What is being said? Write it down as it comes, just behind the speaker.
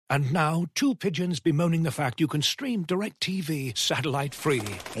And now, two pigeons bemoaning the fact you can stream DirecTV satellite-free.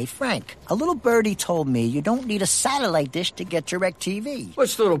 Hey, Frank, a little birdie told me you don't need a satellite dish to get DirecTV.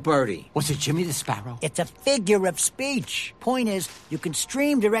 What's little birdie? Was it Jimmy the Sparrow? It's a figure of speech. Point is, you can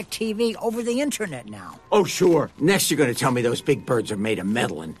stream DirecTV over the internet now. Oh, sure. Next you're going to tell me those big birds are made of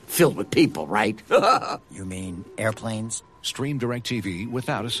metal and filled with people, right? You mean airplanes? Stream DirecTV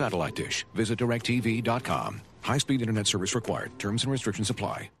without a satellite dish. Visit DirecTV.com. High-speed internet service required. Terms and restrictions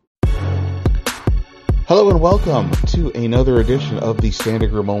apply. Hello and welcome to another edition of the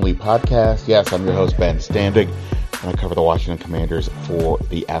Standig Room Only podcast. Yes, I'm your host, Ben Standig, and I cover the Washington Commanders for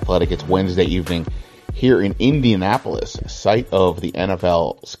The Athletic. It's Wednesday evening here in Indianapolis, site of the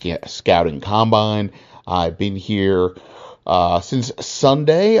NFL Scouting Combine. I've been here since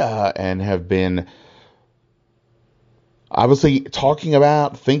Sunday and have been obviously talking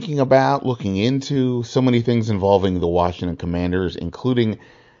about, thinking about, looking into so many things involving the Washington Commanders, including,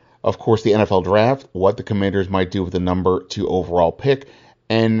 of course, the NFL draft, what the Commanders might do with the number 2 overall pick.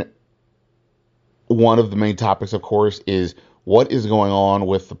 And one of the main topics, of course, is what is going on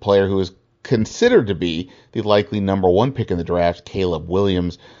with the player who is considered to be the likely number 1 pick in the draft, Caleb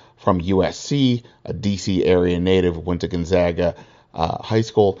Williams from USC, a DC area native, went to Gonzaga High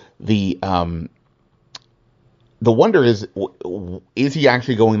School. The wonder is he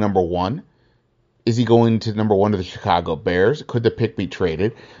actually going number 1? Is he going to number 1 to the Chicago Bears? Could the pick be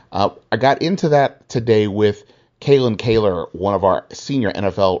traded? I got into that today with Kalyn Kahler, one of our senior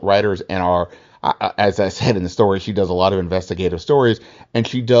NFL writers, and as I said in the story, she does a lot of investigative stories, and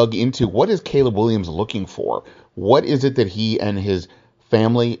she dug into what is Caleb Williams looking for? What is it that he and his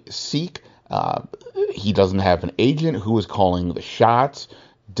family seek? He doesn't have an agent. Who is calling the shots?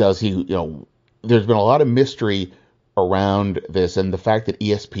 Does he, there's been a lot of mystery around this, and the fact that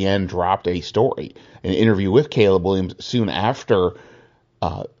ESPN dropped an interview with Caleb Williams soon after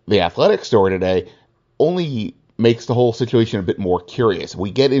the Athletic story today, only makes the whole situation a bit more curious.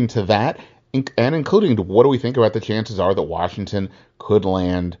 We get into that, and including what do we think about the chances are that Washington could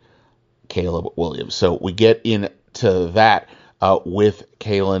land Caleb Williams. So we get into that with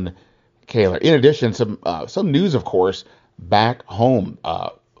Kalyn Kahler. In addition, some news, of course, back home.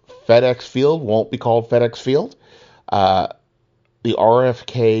 FedEx Field won't be called FedEx Field. The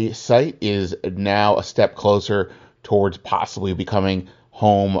RFK Site is now a step closer towards possibly becoming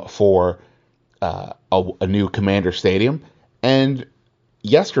home for a new Commander Stadium. And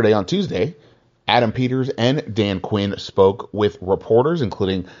yesterday, on Tuesday, Adam Peters and Dan Quinn spoke with reporters,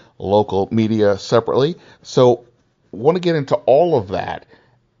 including local media separately. So I want to get into all of that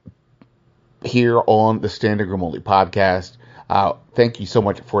here on the Standig Room Only podcast. Thank you so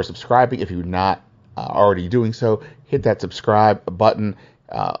much for subscribing. If you're not already doing so, hit that subscribe button,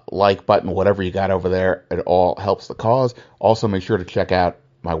 like button, whatever you got over there. It all helps the cause. Also, make sure to check out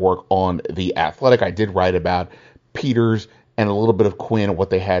my work on The Athletic. I did write about Peters and a little bit of Quinn, what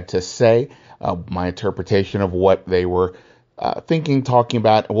they had to say, my interpretation of what they were thinking, talking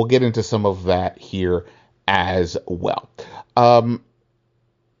about. And we'll get into some of that here as well.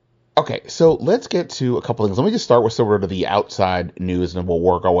 Okay, so let's get to a couple things. Let me just start with sort of the outside news, and then we'll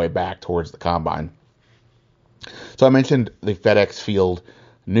work our way back towards the Combine. So I mentioned the FedEx Field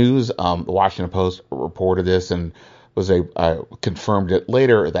news. The Washington Post reported this and confirmed it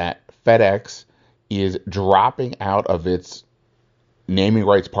later that FedEx is dropping out of its naming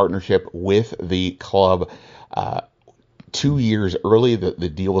rights partnership with the club 2 years early. The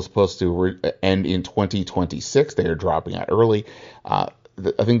deal was supposed to end in 2026. They are dropping out early.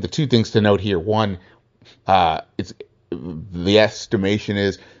 I think the two things to note here: one, the estimation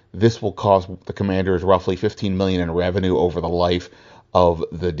is this will cost the Commanders roughly $15 million in revenue over the life of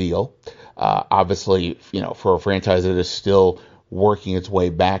the deal. Obviously, for a franchise that is still working its way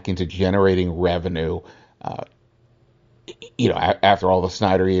back into generating revenue, after all the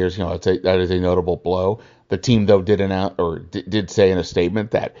Snyder years, that is a notable blow. The team, though, did say in a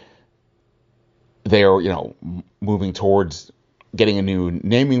statement that they are, moving towards getting a new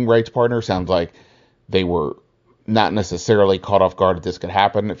naming rights partner. Sounds like they were not necessarily caught off guard that this could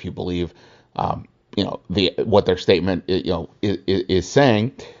happen, if you believe, what their statement, is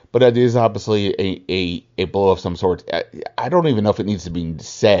saying. But it is obviously a blow of some sort. I don't even know if it needs to be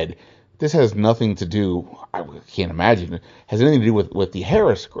said. This has nothing to do, I can't imagine, has anything to do with the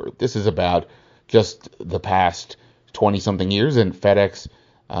Harris Group. This is about just the past 20-something years, and FedEx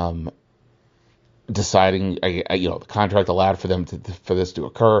deciding, the contract allowed for them for this to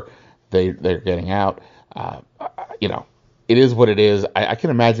occur. They're getting out. It is what it is. I can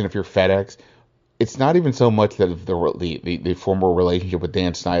imagine if you're FedEx, it's not even so much that the former relationship with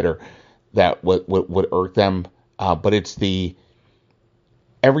Dan Snyder that would irk them, but it's the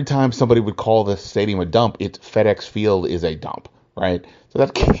every time somebody would call this stadium a dump, it's FedEx Field is a dump, right? So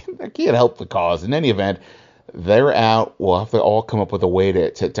that can't help the cause. In any event, they're out. We'll have to all come up with a way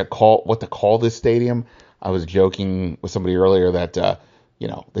to call this stadium. I was joking with somebody earlier that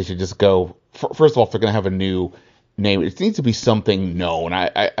they should just go. First of all, if they're going to have a new name, it needs to be something known.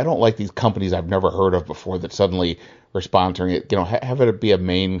 I don't like these companies I've never heard of before that suddenly are sponsoring it. Have it be a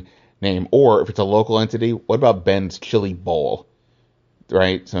main name, or if it's a local entity, what about Ben's Chili Bowl,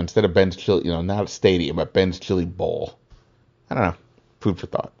 right? So instead of Ben's Chili, not a stadium, but Ben's Chili Bowl. I don't know. Food for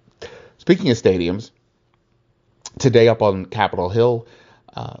thought. Speaking of stadiums, today up on Capitol Hill,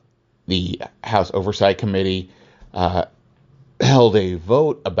 the House Oversight Committee held a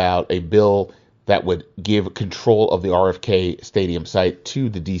vote about a bill that would give control of the RFK Stadium site to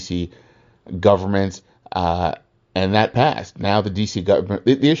the D.C. government, and that passed. Now the D.C. government,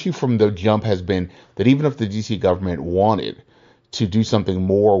 the issue from the jump has been that even if the D.C. government wanted to do something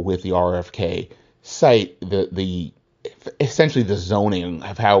more with the RFK site, the essentially the zoning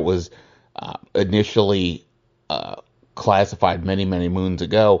of how it was initially classified many moons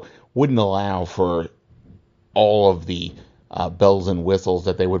ago wouldn't allow for all of the bells and whistles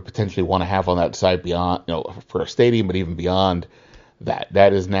that they would potentially want to have on that site beyond, for a stadium, but even beyond that.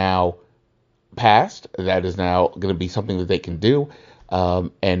 That is now passed. That is now going to be something that they can do,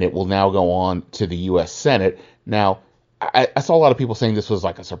 and it will now go on to the U.S. Senate. Now, I saw a lot of people saying this was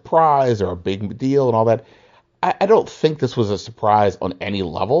like a surprise or a big deal and all that. I don't think this was a surprise on any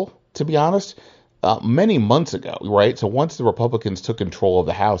level, to be honest. Many months ago, right? So once the Republicans took control of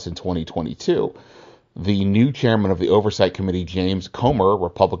the House in 2022, the new chairman of the Oversight Committee, James Comer,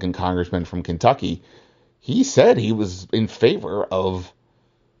 Republican congressman from Kentucky, he said he was in favor of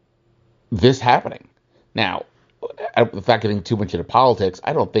this happening. Now, without getting too much into politics,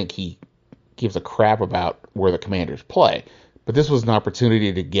 I don't think he gives a crap about where the Commanders play. But this was an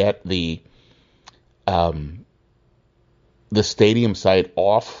opportunity to get the stadium site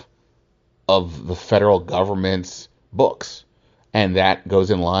off of the federal government's books. And that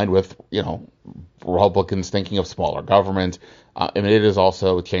goes in line with, Republicans thinking of smaller government. And it is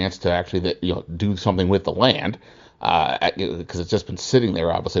also a chance to actually, do something with the land, because it's just been sitting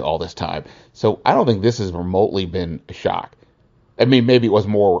there, obviously, all this time. So I don't think this has remotely been a shock. I mean, maybe it was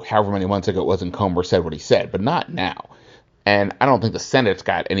more however many months ago it was, and Comer said what he said, but not now. And I don't think the Senate's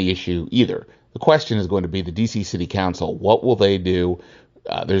got any issue either. The question is going to be the D.C. City Council. What will they do?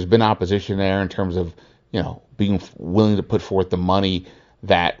 There's been opposition there in terms of, being willing to put forth the money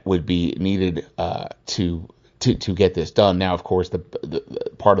that would be needed to get this done. Now, of course, the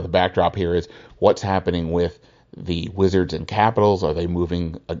part of the backdrop here is what's happening with the Wizards and Capitals. Are they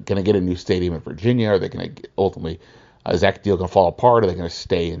going to get a new stadium in Virginia? Are they going to ultimately, is that deal going to fall apart? Are they going to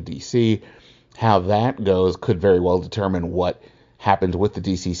stay in D.C.? How that goes could very well determine what happens with the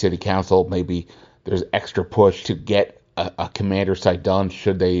D.C. City Council. Maybe there's extra push to get a commander site done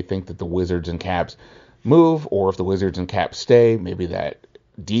should they think that the Wizards and Caps move, or if the Wizards and Caps stay, maybe that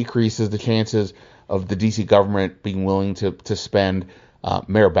decreases the chances of the D.C. government being willing to spend.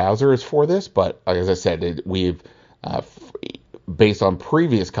 Mayor Bowser is for this, but as I said, we've, based on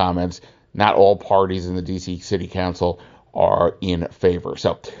previous comments, not all parties in the D.C. City Council are in favor.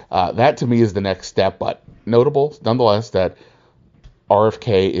 So that to me is the next step, but notable nonetheless that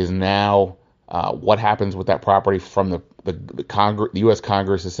RFK is now, what happens with that property from the Congress, the U.S.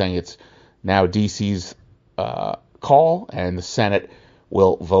 Congress is saying it's now D.C.'s call, and the Senate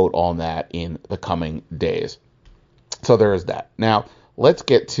will vote on that in the coming days. So there is that. Now let's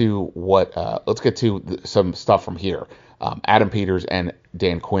get to some stuff from here. Adam Peters and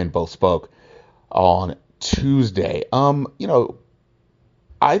Dan Quinn both spoke on Tuesday.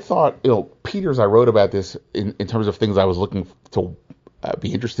 I thought, Peters, I wrote about this in terms of things I was looking to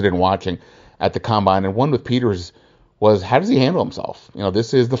be interested in watching at the Combine, and one with Peters was, how does he handle himself?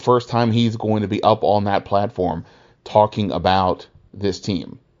 This is the first time he's going to be up on that platform talking about this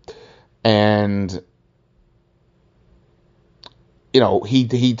team. And,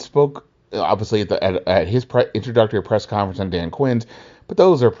 he spoke, obviously, at his introductory press conference on Dan Quinn's, but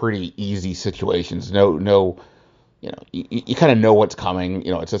those are pretty easy situations. No, you kind of know what's coming.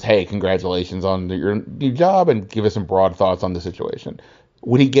 It says, hey, congratulations on your new job, and give us some broad thoughts on the situation.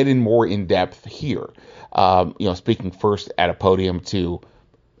 Would he get in more in depth here? Speaking first at a podium to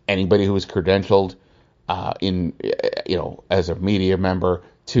anybody who is credentialed as a media member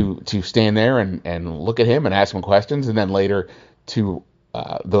to stand there and look at him and ask him questions, and then later to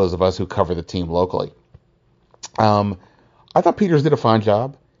those of us who cover the team locally. I thought Peters did a fine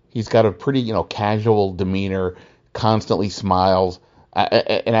job. He's got a pretty casual demeanor, constantly smiles,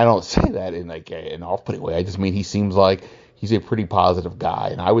 and I don't say that in like an off-putting way. I just mean he seems like he's a pretty positive guy.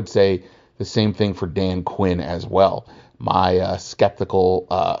 And I would say the same thing for Dan Quinn as well. My skeptical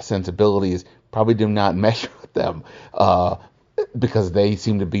sensibilities probably do not measure with them because they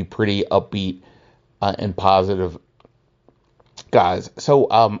seem to be pretty upbeat and positive guys. So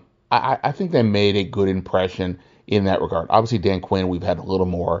I think they made a good impression in that regard. Obviously, Dan Quinn, we've had a little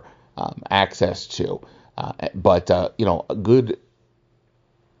more access to, but good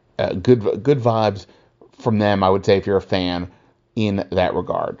vibes from them. I would say if you're a fan in that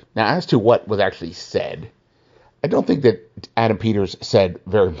regard. Now, as to what was actually said, I don't think that Adam Peters said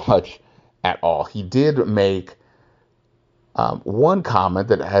very much at all. He did make one comment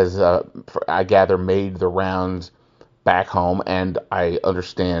that has, I gather, made the rounds back home, and I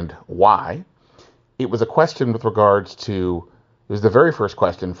understand why. It was a question with regards to, it was the very first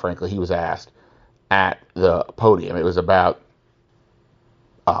question, frankly, he was asked at the podium. It was about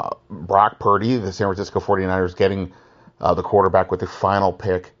Brock Purdy, the San Francisco 49ers, getting the quarterback with the final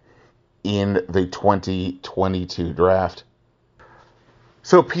pick in the 2022 draft.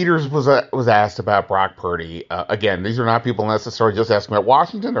 So Peters was asked about Brock Purdy. Again, these are not people necessarily just asking about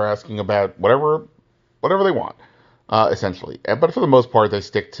Washington. They're asking about whatever they want, essentially. But for the most part, they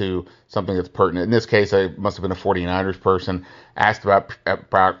stick to something that's pertinent. In this case, it must have been a 49ers person asked about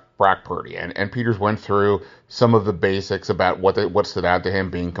Brock Purdy. And Peters went through some of the basics about what stood out to him,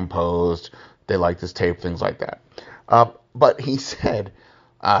 being composed. They liked his tape, things like that. But he said,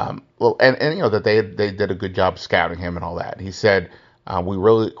 that they did a good job scouting him and all that. He said, we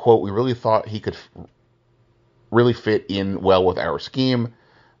really thought he could really fit in well with our scheme.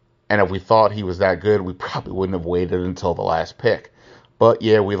 And if we thought he was that good, we probably wouldn't have waited until the last pick. But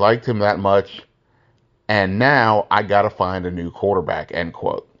yeah, we liked him that much. And now I got to find a new quarterback, end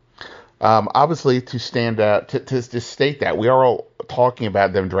quote. Obviously, to stand out, to state that, we are all talking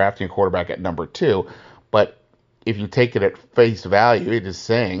about them drafting a quarterback at number 2. But if you take it at face value, it is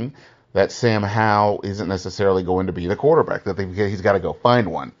saying that Sam Howell isn't necessarily going to be the quarterback, that he's got to go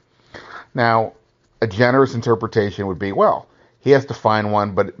find one. Now, a generous interpretation would be, well, he has to find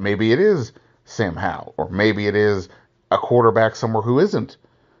one, but maybe it is Sam Howell, or maybe it is a quarterback somewhere who isn't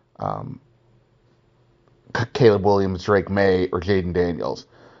Caleb Williams, Drake May, or Jaden Daniels.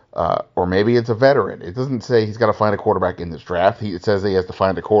 Or maybe it's a veteran. It doesn't say he's got to find a quarterback in this draft. It says he has to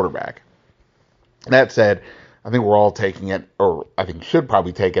find a quarterback. That said, I think we're all taking it, or I think should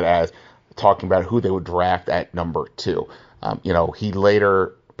probably take it as talking about who they would draft at number 2.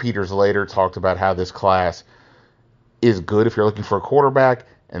 Peters later talked about how this class is good if you're looking for a quarterback,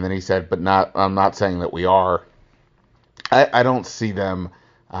 and then he said, I'm not saying that we are. I don't see them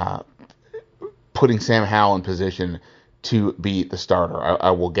putting Sam Howell in position to be the starter.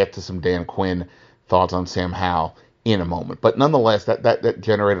 I will get to some Dan Quinn thoughts on Sam Howell in a moment. But nonetheless, that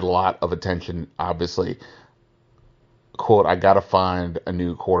generated a lot of attention, obviously. Quote, I got to find a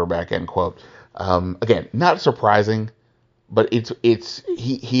new quarterback, end quote. Again, not surprising, but he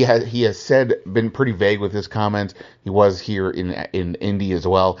has been pretty vague with his comments. He was here in Indy as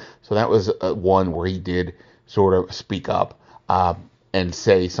well. So that was one where he did sort of speak up and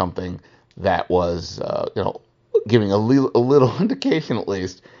say something that was, giving a little indication, at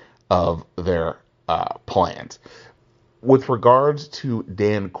least, of their plans. With regards to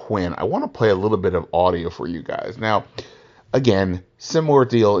Dan Quinn, I want to play a little bit of audio for you guys. Now, again, similar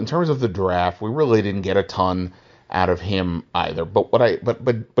deal in terms of the draft. We really didn't get a ton out of him either.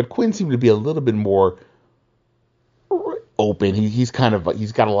 But Quinn seemed to be a little bit more open. He's got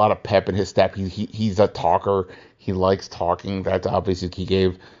a lot of pep in his step. He's a talker. He likes talking. That's obviously he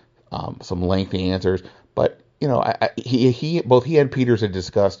gave some lengthy answers. But both he and Peters had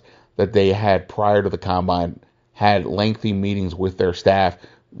discussed that they had, prior to the combine, had lengthy meetings with their staff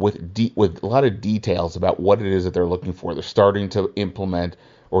with a lot of details about what it is that they're looking for. They're starting to implement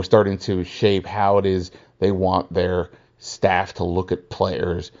or starting to shape how it is they want their staff to look at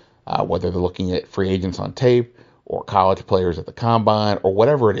players, whether they're looking at free agents on tape or college players at the combine or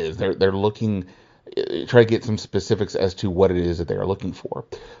whatever it is. They're looking, try to get some specifics as to what it is that they are looking for.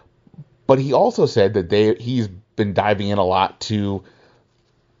 But he also said that he's been diving in a lot to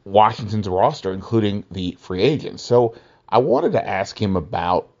Washington's roster, including the free agents. So I wanted to ask him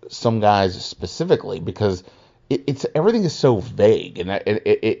about some guys specifically because it's everything is so vague and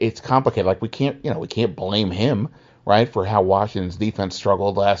it's complicated. Like we can't blame him, right, for how Washington's defense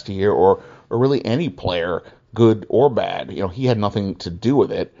struggled last year or really any player, good or bad. He had nothing to do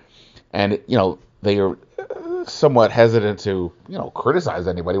with it, and they are somewhat hesitant to criticize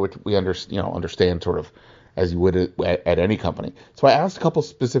anybody, which we understand sort of as you would at any company. So I asked a couple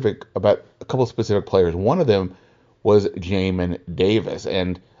specific players. One of them was Jamin Davis,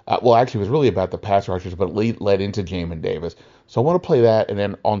 and Well, actually, it was really about the pass rushers, but led into Jamin Davis. So I want to play that, and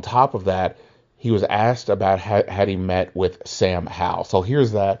then on top of that, he was asked about had he met with Sam Howell. So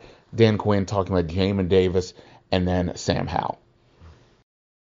here's that, Dan Quinn talking about Jamin Davis and then Sam Howell.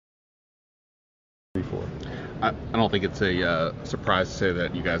 I don't think it's a surprise to say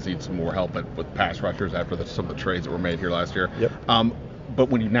that you guys need some more help with pass rushers after some of the trades that were made here last year. Yep. But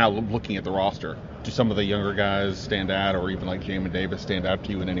when you're now looking at the roster, do some of the younger guys stand out, or even like Jamin Davis stand out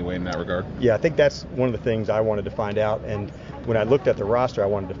to you in any way in that regard? Yeah, I think that's one of the things I wanted to find out. And when I looked at the roster, I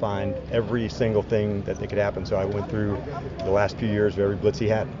wanted to find every single thing that could happen. So I went through the last few years of every blitz he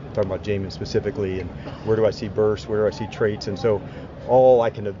had, talking about Jamin specifically, and where do I see bursts, where do I see traits. And so all I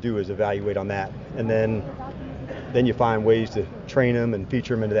can do is evaluate on that. And then you find ways to train them and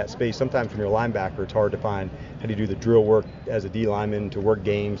feature them into that space. Sometimes when you're a linebacker, it's hard to find how do you do the drill work as a D lineman to work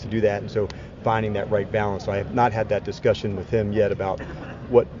games to do that. And so finding that right balance. So I have not had that discussion with him yet about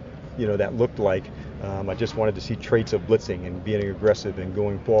what that looked like. I just wanted to see traits of blitzing and being aggressive and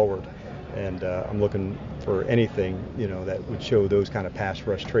going forward. And I'm looking for anything that would show those kind of pass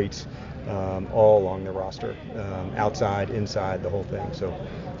rush traits all along the roster, outside, inside, the whole thing. So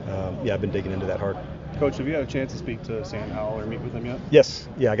I've been digging into that hard. Coach, have you had a chance to speak to Sam Howell or meet with him yet? Yes.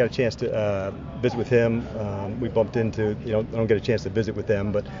 Yeah, I got a chance to visit with him. We bumped into, I don't get a chance to visit with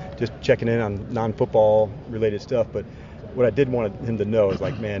them, but just checking in on non-football related stuff. But what I did want him to know is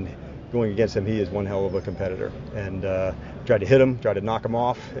man, going against him, he is one hell of a competitor. And tried to hit him, tried to knock him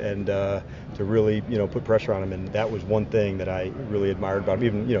off, and to really, put pressure on him. And that was one thing that I really admired about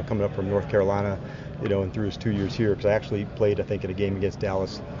him, even, coming up from North Carolina, and through his 2 years here, because I actually played, I think, in a game against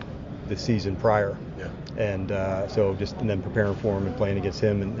Dallas the season prior. Yeah. And and then preparing for him and playing against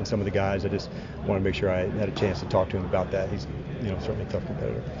him and some of the guys, I just want to make sure I had a chance to talk to him about that. He's, certainly a tough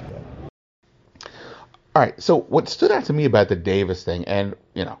competitor. All right, so what stood out to me about the Davis thing, and,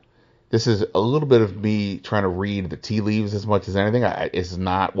 this is a little bit of me trying to read the tea leaves as much as anything. It's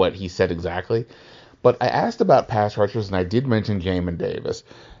not what he said exactly. But I asked about pass rushers, and I did mention Jamin Davis.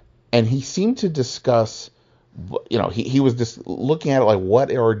 And he seemed to discuss, he was just looking at it like,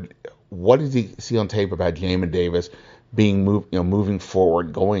 what does he see on tape about Jamin Davis being moving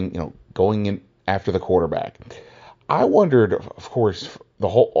forward, going in after the quarterback. I wondered, of course, the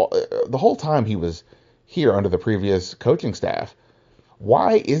whole time he was here under the previous coaching staff,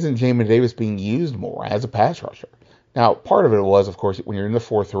 why isn't Jamin Davis being used more as a pass rusher? Now, part of it was, of course, when you're in the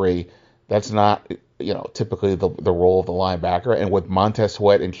 4-3, that's not, typically the role of the linebacker. And with Montez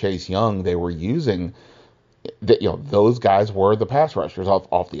Sweat and Chase Young, they were using, those guys were the pass rushers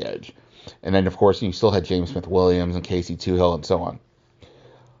off the edge. And then, of course, you still had James Smith-Williams and Casey Toohill and so on.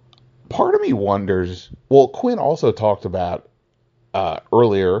 Part of me wonders, Quinn also talked about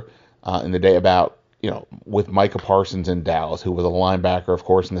earlier in the day about, with Micah Parsons in Dallas, who was a linebacker, of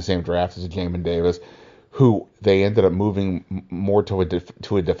course, in the same draft as Jamin Davis, who they ended up moving more to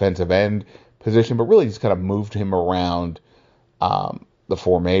a defensive end position, but really just kind of moved him around the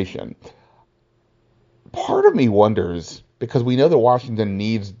formation. Part of me wonders, because we know that Washington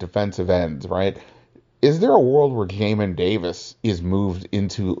needs defensive ends, right? Is there a world where Jamin Davis is moved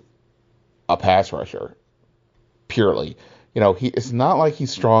into a pass rusher purely? It's not like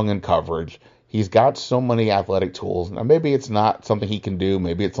he's strong in coverage. He's got so many athletic tools. Now, maybe it's not something he can do.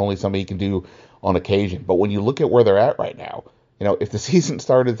 Maybe it's only something he can do on occasion. But when you look at where they're at right now, if the season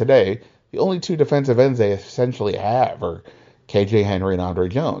started today, the only two defensive ends they essentially have are KJ Henry and Andre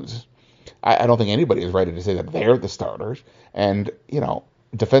Jones. I don't think anybody is ready to say that they're the starters. And,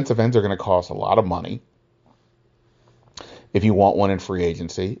 defensive ends are going to cost a lot of money if you want one in free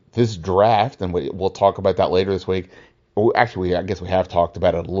agency. This draft, and we'll talk about that later this week. Actually, I guess we have talked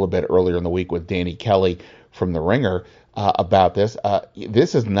about it a little bit earlier in the week with Danny Kelly from The Ringer about this.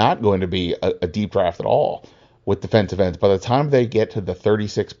 This is not going to be a deep draft at all with defensive ends. By the time they get to the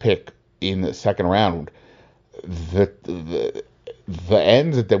 36th pick in the second round, the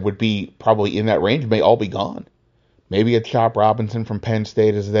ends that would be probably in that range may all be gone. Maybe a Chop Robinson from Penn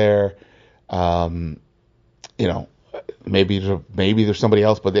State is there. Maybe there's somebody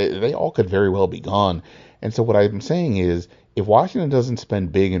else, but they all could very well be gone. And so what I'm saying is, if Washington doesn't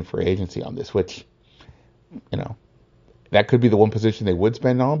spend big in free agency on this, which, that could be the one position they would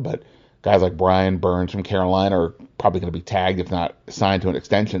spend on, but guys like Brian Burns from Carolina are probably going to be tagged, if not signed to an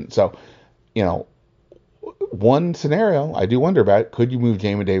extension. So, one scenario I do wonder about, could you move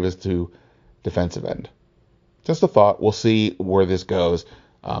Jamin Davis to defensive end? Just a thought. We'll see where this goes.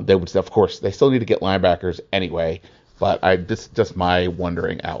 They would, of course, they still need to get linebackers anyway, but this is just my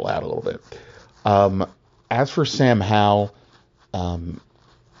wondering out loud a little bit. As for Sam Howell,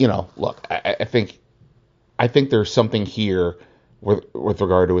 look, I think there's something here with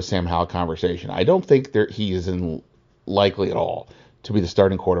regard to a Sam Howell conversation. I don't think he is likely at all to be the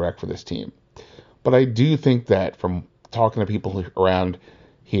starting quarterback for this team. But I do think that from talking to people around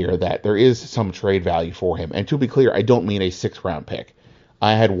here that there is some trade value for him. And to be clear, I don't mean a 6th-round pick.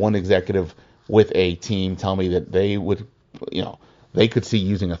 I had one executive with a team tell me that they would, they could see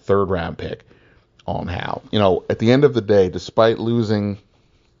using a 3rd-round pick on Howell. At the end of the day, despite losing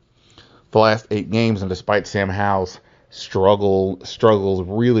the last 8 games and despite Sam Howell's struggles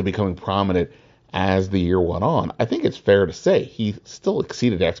really becoming prominent as the year went on, I think it's fair to say he still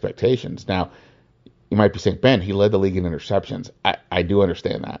exceeded expectations. Now, you might be saying, Ben, he led the league in interceptions. I do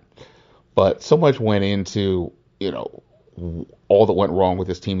understand that. But so much went into, all that went wrong with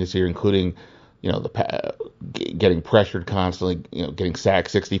this team this year, including, getting pressured constantly, getting sacked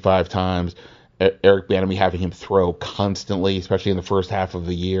 65 times, Eric Bieniemy having him throw constantly, especially in the first half of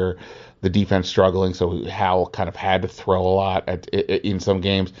the year, the defense struggling, so Howell kind of had to throw a lot in some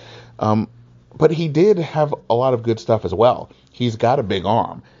games. But he did have a lot of good stuff as well. He's got a big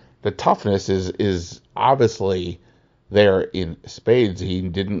arm. The toughness is obviously there in spades. He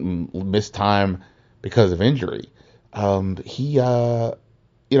didn't miss time because of injury. There's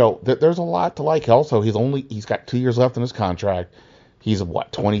a lot to like. Also, he's got 2 years left in his contract. He's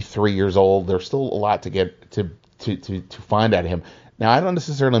 23 years old. There's still a lot to get to find at him. Now, I don't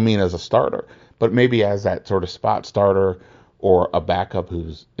necessarily mean as a starter, but maybe as that sort of spot starter or a backup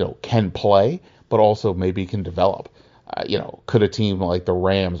who's can play, but also maybe can develop. Could a team like the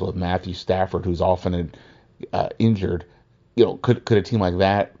Rams with Matthew Stafford, who's often injured, could a team like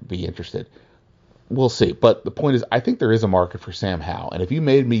that be interested? We'll see. But the point is, I think there is a market for Sam Howell. And if you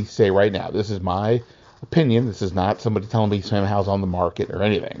made me say right now, this is my opinion, this is not somebody telling me Sam Howell's on the market or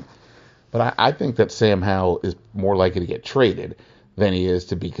anything, but I think that Sam Howell is more likely to get traded than he is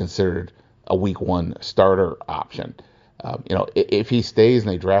to be considered a week 1 starter option. If he stays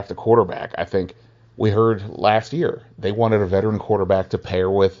and they draft a quarterback, I think we heard last year they wanted a veteran quarterback to pair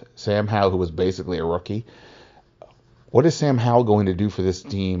with Sam Howell, who was basically a rookie. What is Sam Howell going to do for this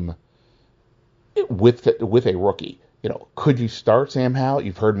team with a rookie? Could you start Sam Howell?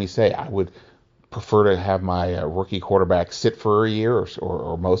 You've heard me say I would prefer to have my rookie quarterback sit for a year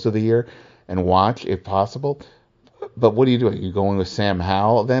or most of the year and watch if possible. But what are you doing? Are you going with Sam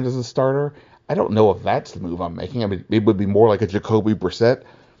Howell then as a starter? I don't know if that's the move I'm making. I mean, it would be more like a Jacoby Brissett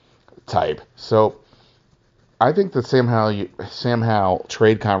type. So I think the Sam Howell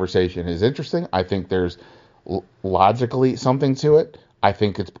trade conversation is interesting. I think there's logically something to it. I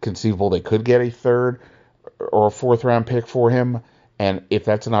think it's conceivable they could get a 3rd or a 4th-round pick for him. And if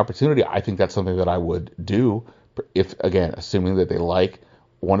that's an opportunity, I think that's something that I would do. If, again, assuming that they like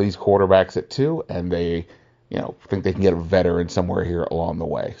one of these quarterbacks at 2 and they think they can get a veteran somewhere here along the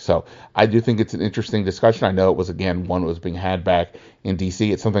way. So I do think it's an interesting discussion. I know it was, again, one that was being had back in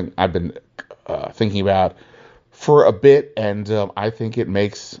D.C. It's something I've been thinking about for a bit, and I think it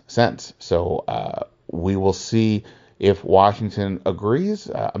makes sense. So we will see if Washington agrees.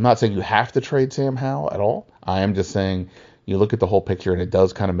 I'm not saying you have to trade Sam Howell at all. I am just saying you look at the whole picture, and it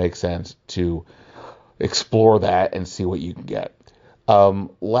does kind of make sense to explore that and see what you can get.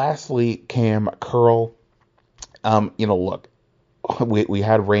 Lastly, Kam Curl. Look, we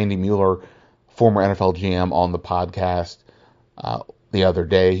had Randy Mueller, former NFL GM, on the podcast the other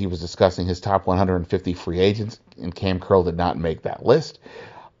day. He was discussing his top 150 free agents, and Kam Curl did not make that list.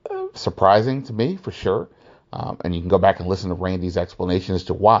 Surprising to me, for sure. And you can go back and listen to Randy's explanation as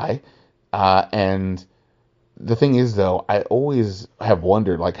to why. And the thing is, though, I always have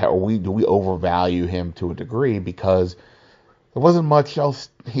wondered, do we overvalue him to a degree? Because there wasn't much else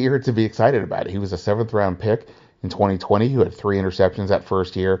here to be excited about. He was a 7th-round pick in 2020 who had 3 interceptions that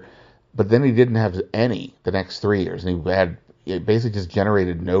first year, but then he didn't have any the next 3 years, and he basically just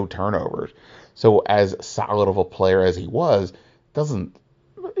generated no turnovers. So as solid of a player as he was, has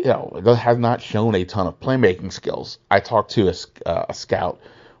not shown a ton of playmaking skills. I talked to a scout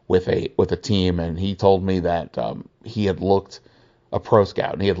with a team, and he told me that he had looked a pro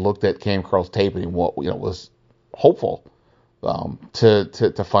scout, and he had looked at Kam Curl's tape, and he was hopeful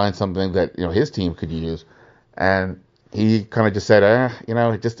to find something that his team could use. And he kind of just said,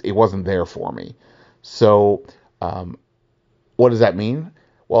 it wasn't there for me. So what does that mean?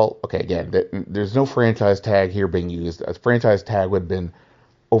 Well, okay, again, there's no franchise tag here being used. A franchise tag would have been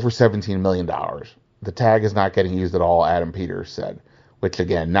over $17 million. The tag is not getting used at all, Adam Peters said, which,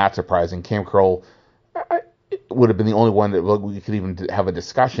 again, not surprising. Kam Curl would have been the only one that we could even have a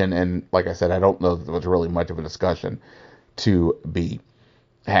discussion. And like I said, I don't know that there was really much of a discussion to be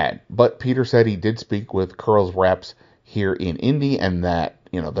had. But Peter said he did speak with Curl's reps here in Indy and that,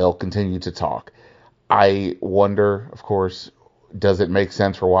 they'll continue to talk. I wonder, of course, does it make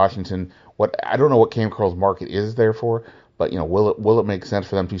sense for Washington? I don't know what Kam Curl's market is there for, but will it make sense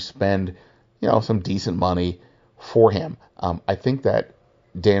for them to spend some decent money for him? I think that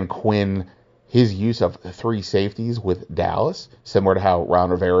Dan Quinn, his use of 3 safeties with Dallas, similar to how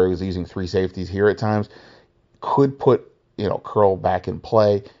Ron Rivera was using 3 safeties here at times, could put Curl back in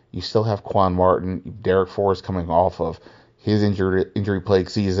play. You still have Quan Martin, Derek Forrest coming off of his injury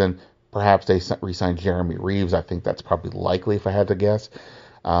plagued season. Perhaps they re-sign Jeremy Reeves. I think that's probably likely if I had to guess.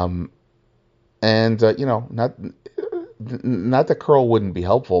 Not that Curl wouldn't be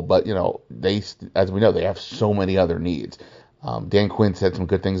helpful, but they, as we know, they have so many other needs. Dan Quinn said some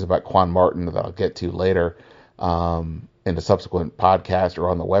good things about Quan Martin that I'll get to later in the subsequent podcast or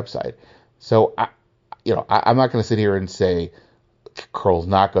on the website. So I'm not going to sit here and say Curl's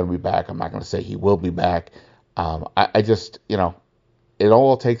not going to be back. I'm not going to say he will be back. I just, it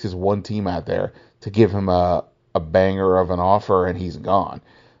all takes is one team out there to give him a banger of an offer and he's gone.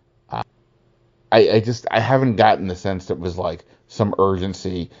 I haven't gotten the sense that was like some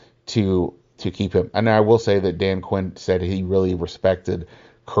urgency to keep him. And I will say that Dan Quinn said he really respected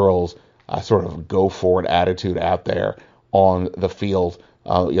Curl's sort of go for it attitude out there on the field,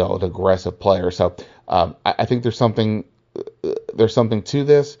 an aggressive player. So I think there's something to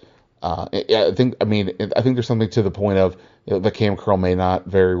this. I think there's something to the point of the Kam Curl may not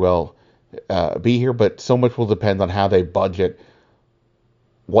very well be here, but so much will depend on how they budget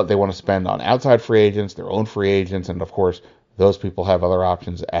what they want to spend on outside free agents, their own free agents, and of course those people have other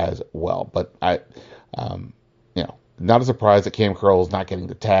options as well. But not a surprise that Kam Curl is not getting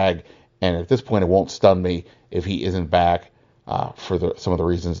the tag, and at this point it won't stun me if he isn't back for some of the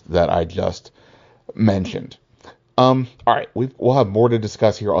reasons that I just mentioned. All right, we'll have more to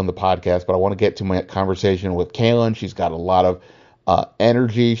discuss here on the podcast, but I want to get to my conversation with Kalyn. She's got a lot of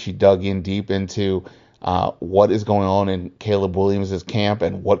energy. She dug in deep into what is going on in Caleb Williams' camp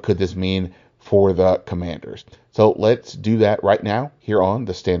and what could this mean for the Commanders. So let's do that right now here on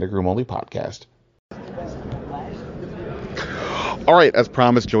the Standig Room Only podcast. All right, as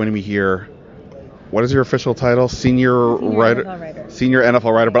promised, joining me here, what is your official title? Senior writer. Senior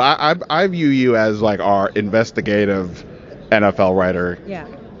NFL writer. But I view you as like our investigative NFL writer. Yeah.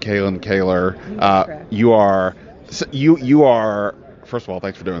 Kalyn Kahler. You are. First of all,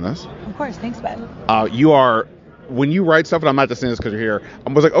 thanks for doing this. Of course, thanks, Ben. You are. When you write stuff, and I'm not just saying this because you're here,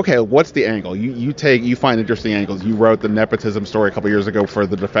 I was like, okay, what's the angle? You find interesting angles. You wrote the nepotism story a couple years ago for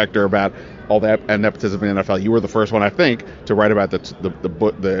The Defector about all that nepotism in the NFL. You were the first one, I think, to write about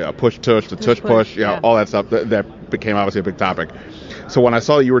the push-tush, the tush-push, all that stuff. That became obviously a big topic. So when I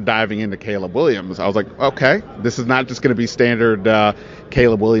saw you were diving into Caleb Williams, I was like, okay, this is not just going to be standard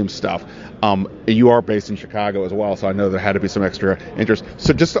Caleb Williams stuff. You are based in Chicago as well, so I know there had to be some extra interest.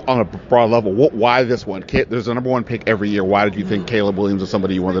 So just on a broad level, why this one? There's a number one pick every year. Why did you think Caleb Williams is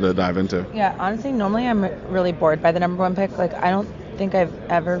somebody you wanted to dive into? Yeah, honestly, normally I'm really bored by the number one pick. Like, I don't think I've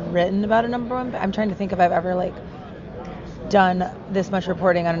ever written about a number one pick. I'm trying to think if I've ever, done this much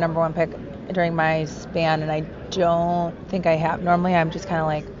reporting on a number one pick during my span, and I don't think I have. Normally I'm just kind of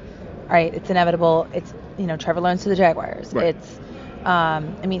like, all right, it's inevitable. It's, Trevor Lawrence to the Jaguars. Right. It's,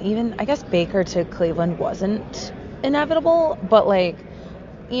 even, I guess Baker to Cleveland wasn't inevitable, but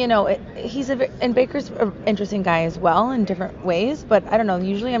and Baker's an interesting guy as well in different ways, but I don't know,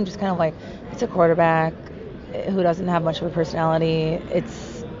 usually I'm just kind of like, it's a quarterback who doesn't have much of a personality.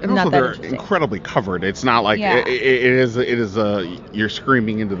 It's and not also that they're interesting. incredibly covered. It's not like it is you're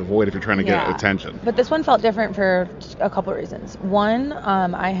screaming into the void if you're trying to get attention. But this one felt different for a couple of reasons. One,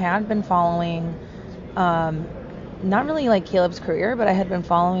 I had been following, not really like Caleb's career, but I had been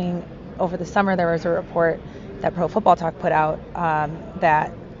following over the summer. There was a report that Pro Football Talk put out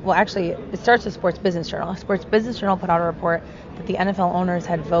it starts with Sports Business Journal. Sports Business Journal put out a report that the NFL owners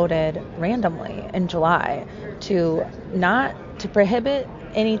had voted randomly in July to prohibit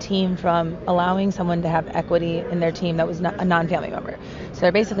any team from allowing someone to have equity in their team that was not a non-family member. So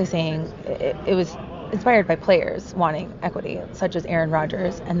they're basically saying it was inspired by players wanting equity, such as Aaron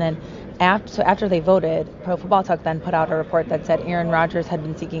Rodgers. And then after they voted, Pro Football Talk then put out a report that said Aaron Rodgers had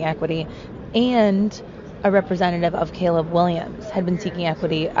been seeking equity, and a representative of Caleb Williams had been seeking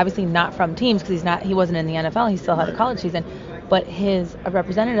equity, obviously not from teams because he wasn't in the NFL, he still had a college season, but a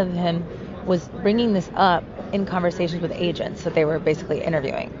representative of him was bringing this up in conversations with agents that they were basically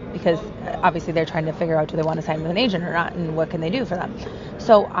interviewing, because obviously they're trying to figure out, do they want to sign with an agent or not, and what can they do for them.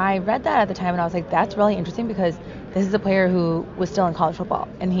 So I read that at the time and I was like, that's really interesting, because this is a player who was still in college football,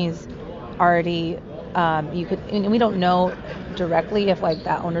 and he's already, we don't know directly if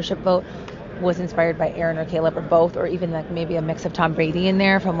that ownership vote was inspired by Aaron or Caleb or both, or even like maybe a mix of Tom Brady in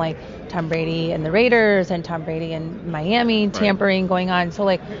there, from like Tom Brady and the Raiders and Tom Brady and Miami tampering going on. So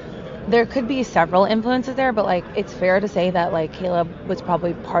like there could be several influences there, but like it's fair to say that like Caleb was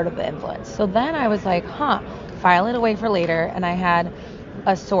probably part of the influence. So then I was like, file it away for later, and I had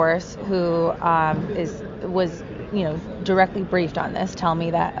a source who was directly briefed on this tell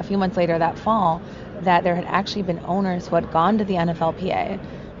me that a few months later that fall that there had actually been owners who had gone to the NFLPA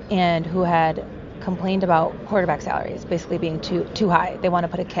and who had complained about quarterback salaries basically being too high. They want to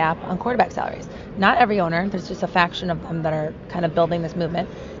put a cap on quarterback salaries. Not every owner, there's just a faction of them that are kind of building this movement.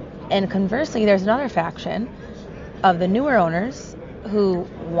 And conversely, there's another faction of the newer owners who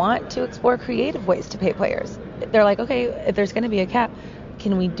want to explore creative ways to pay players. They're like, okay, if there's going to be a cap,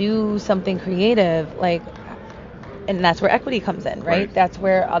 can we do something creative? Like, and that's where equity comes in, right? That's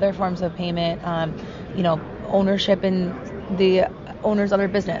where other forms of payment, ownership in the owner's other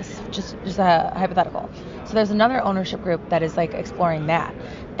business, just a hypothetical. So there's another ownership group that is like exploring that.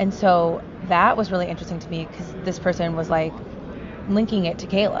 And so that was really interesting to me because this person was like linking it to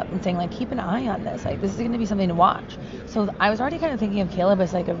Caleb and saying like, keep an eye on this. Like, this is going to be something to watch. So I was already kind of thinking of Caleb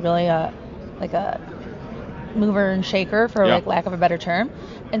as like a really like a mover and shaker, for like lack of a better term.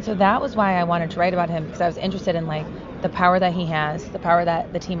 And so that was why I wanted to write about him, because I was interested in like the power that he has, the power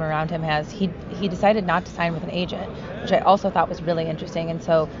that the team around him has. He decided not to sign with an agent, which I also thought was really interesting. And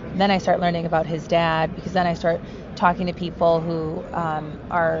so then I start learning about his dad, because then I start talking to people who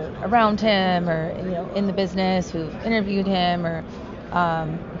are around him or in the business, who've interviewed him or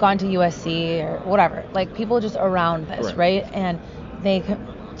gone to USC or whatever, like people just around this, right? And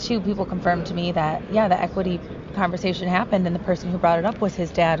two people confirmed to me that the equity conversation happened, and the person who brought it up was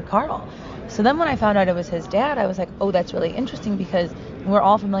his dad, Carl. So then when I found out it was his dad, I was like, oh, that's really interesting, because we're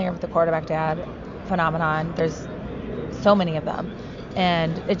all familiar with the quarterback dad phenomenon. There's so many of them,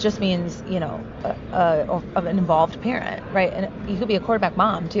 and it just means an involved parent, right? And you could be a quarterback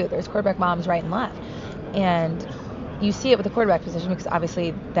mom too. There's quarterback moms right and left, and you see it with the quarterback position, because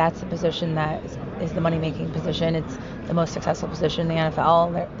obviously that's the position that is the money-making position. It's the most successful position in the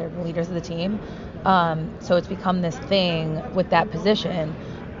NFL. They're the leaders of the team. So it's become this thing with that position.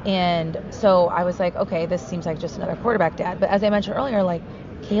 And so I was like, okay, this seems like just another quarterback dad. But as I mentioned earlier, like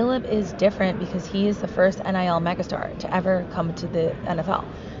Caleb is different because he is the first NIL megastar to ever come to the NFL.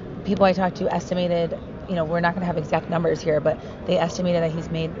 People I talked to estimated, we're not going to have exact numbers here, but they estimated that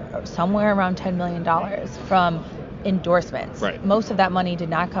he's made somewhere around $10 million from endorsements. Right. Most of that money did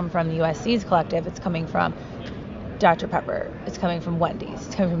not come from the USC's collective. It's coming from Dr. Pepper. It's coming from Wendy's.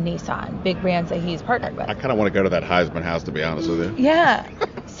 It's coming from Nissan. Big brands that he's partnered with. I kind of want to go to that Heisman house, to be honest with you. Yeah.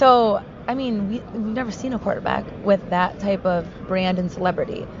 So, I mean, we've never seen a quarterback with that type of brand and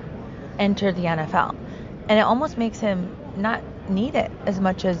celebrity enter the NFL. And it almost makes him not need it as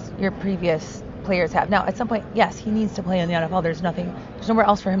much as your previous players have. Now, at some point, yes, he needs to play in the NFL. There's nowhere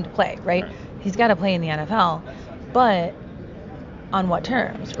else for him to play, right? He's got to play in the NFL. But on what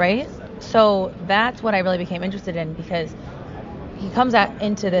terms, right? So that's what I really became interested in, because he comes out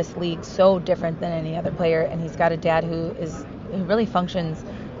into this league so different than any other player, and he's got a dad who really functions.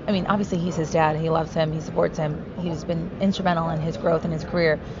 I mean, obviously he's his dad. He loves him. He supports him. He's been instrumental in his growth in his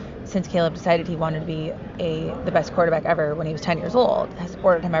career since Caleb decided he wanted to be the best quarterback ever when he was 10 years old. Has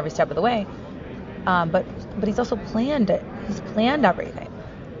supported him every step of the way. But he's also planned it. He's planned everything.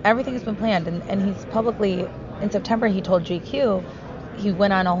 Everything has been planned, and he's publicly. In September, he told GQ, he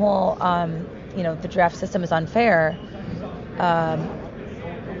went on a whole, the draft system is unfair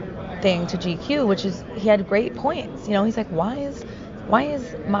thing to GQ, which is, he had great points. He's like, why is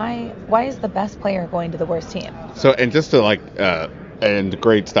the best player going to the worst team? So, and just to and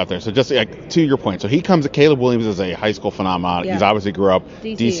great stuff there. So just to your point, so Caleb Williams is a high school phenomenon. Yeah. He's obviously grew up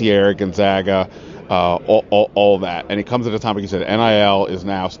DC area, Gonzaga. All that, and it comes at a time, like you said, NIL is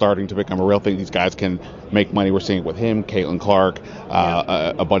now starting to become a real thing. These guys can make money. We're seeing it with him, Kalyn Kahler,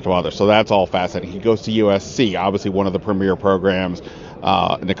 a bunch of others. So that's all fascinating. He goes to USC, obviously one of the premier programs.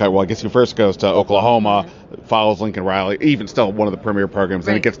 I guess he first goes to Oklahoma, follows Lincoln Riley, even still one of the premier programs.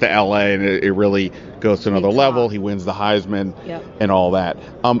 Then it gets to LA, and it really goes to another level. He wins the Heisman and all that.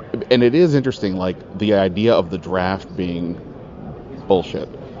 And it is interesting, like the idea of the draft being bullshit.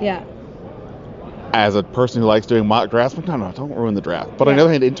 Yeah. As a person who likes doing mock drafts, no, don't ruin the draft. But on the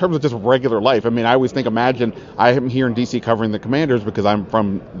other hand, in terms of just regular life, I mean, I always think, imagine, I am here in D.C. covering the Commanders because I'm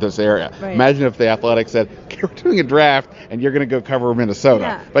from this area. Right. Imagine if the Athletics said, we're doing a draft and you're going to go cover Minnesota.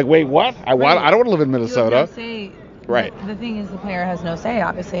 Yeah. Like, wait, what? I don't want to live in Minnesota. You have no say. Right. The thing is, the player has no say,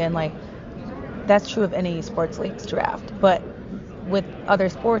 obviously, and that's true of any sports league's draft. But with other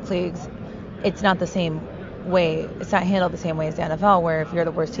sports leagues, it's not the same way. It's not handled the same way as the NFL, where if you're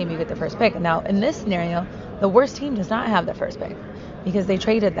the worst team, you get the first pick. Now, in this scenario, the worst team does not have the first pick because they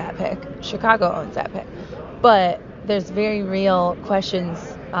traded that pick. Chicago owns that pick. But there's very real questions.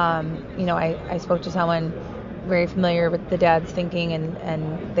 I spoke to someone very familiar with the dad's thinking,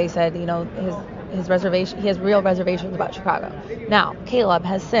 and they said, his reservation, he has real reservations about Chicago. Now, Caleb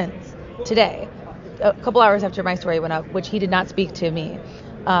has since today, a couple hours after my story went up, which he did not speak to me,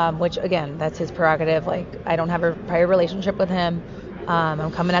 which again, that's his prerogative. Like, I don't have a prior relationship with him.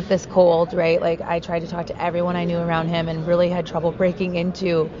 I'm coming at this cold, right? Like, I tried to talk to everyone I knew around him and really had trouble breaking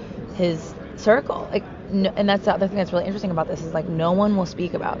into his circle. Like, and that's the other thing that's really interesting about this is, like, no one will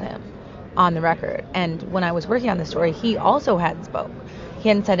speak about him on the record. And when I was working on this story, he also hadn't spoke. He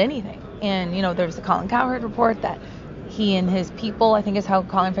hadn't said anything. And, there was the Kalyn Kahler report that he and his people, I think is how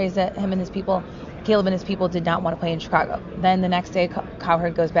Colin phrased it, him and his people, Caleb and his people did not want to play in Chicago. Then the next day,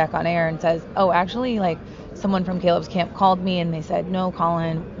 Cowherd goes back on air and says, oh, actually, like, someone from Caleb's camp called me and they said, no,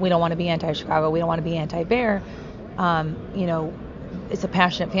 Colin, we don't want to be anti-Chicago. We don't want to be anti-Bear. It's a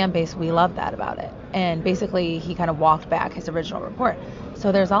passionate fan base. We love that about it. And basically, he kind of walked back his original report.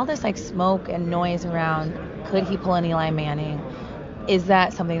 So there's all this, like, smoke and noise around, could he pull an Eli Manning? Is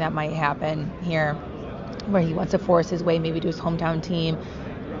that something that might happen here, where he wants to force his way maybe to his hometown team?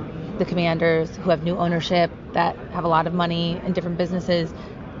 The Commanders, who have new ownership, that have a lot of money and different businesses,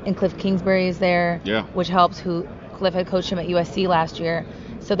 and Cliff Kingsbury is there, which helps. Cliff had coached him at USC last year.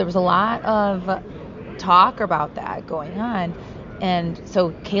 So there was a lot of talk about that going on. And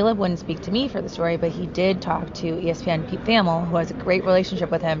so Caleb wouldn't speak to me for the story, but he did talk to ESPN Pete Thamel, who has a great relationship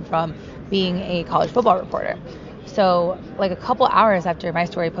with him from being a college football reporter. So, like, a couple hours after my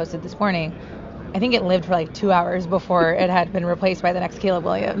story posted this morning, I think it lived for like 2 hours before it had been replaced by the next Caleb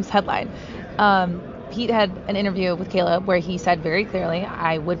Williams headline. Pete had an interview with Caleb where he said very clearly,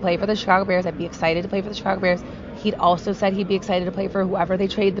 I would play for the Chicago Bears. I'd be excited to play for the Chicago Bears. He'd also said he'd be excited to play for whoever they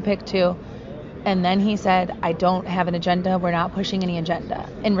trade the pick to. And then he said, I don't have an agenda. We're not pushing any agenda,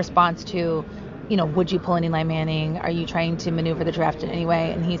 in response to, would you pull an Eli Manning? Are you trying to maneuver the draft in any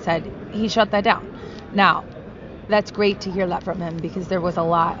way? And he said he shut that down. Now, that's great to hear that from him, because there was a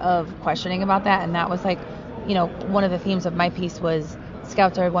lot of questioning about that. And that was like, one of the themes of my piece was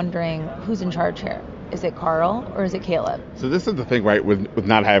scouts are wondering who's in charge here. Is it Carl or is it Caleb? So this is the thing, right, with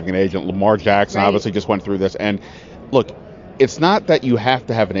not having an agent. Lamar Jackson obviously just went through this. And look, it's not that you have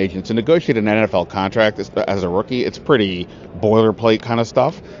to have an agent. To negotiate an NFL contract as a rookie, it's pretty boilerplate kind of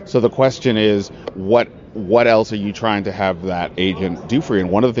stuff. So the question is, what else are you trying to have that agent do for you?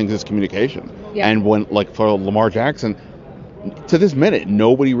 And one of the things is communication. Yeah. And when, like, for Lamar Jackson, to this minute,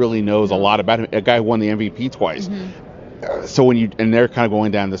 nobody really knows a lot about him. A guy who won the MVP twice. Mm-hmm. So and they're kind of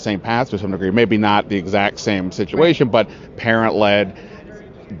going down the same path to some degree. Maybe not the exact same situation, but parent-led,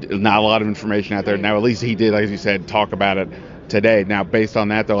 not a lot of information out there. Now, at least he did, as you said, talk about it today. Now, based on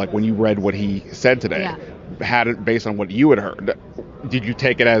that, though, like, when you read what he said today, had it based on what you had heard, did you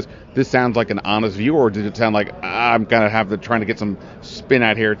take it as this sounds like an honest view, or did it sound like I'm going to have to trying to get some spin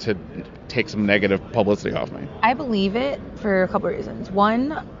out here to take some negative publicity off me? I believe it for a couple of reasons.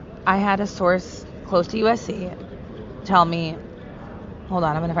 One, I had a source close to USC tell me, hold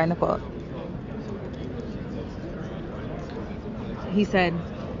on, I'm going to find the quote. He said,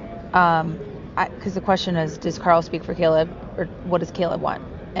 because the question is, does Carl speak for Caleb, or what does Caleb want?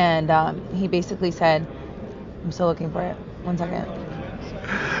 And he basically said, I'm still looking for it. 1 second.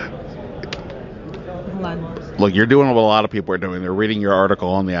 Hold on. Look, you're doing what a lot of people are doing. They're reading your article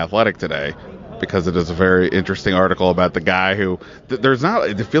on The Athletic today, because it is a very interesting article about the guy who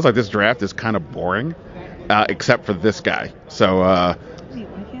it feels like this draft is kind of boring, except for this guy. So wait,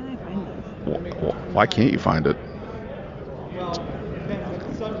 why can't I find this? Why can't you find it?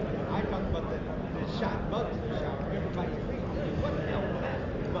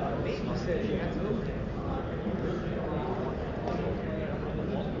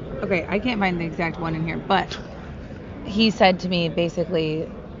 Okay, I can't find the exact one in here, but he said to me basically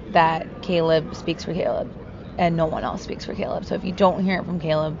that Caleb speaks for Caleb and no one else speaks for Caleb. So if you don't hear it from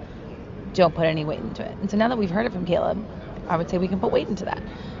Caleb, don't put any weight into it. And so now that we've heard it from Caleb, I would say we can put weight into that.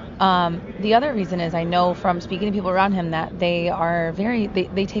 The other reason is, I know from speaking to people around him that they are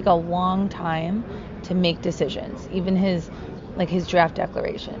they take a long time to make decisions. Even his draft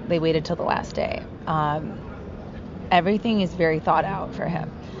declaration, they waited till the last day. Everything is very thought out for him.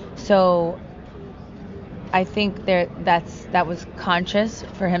 So I think that was conscious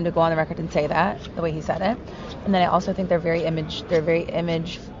for him to go on the record and say that the way he said it. And then I also think they're very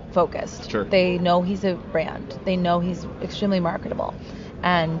image focused. Sure. They know he's a brand. They know he's extremely marketable.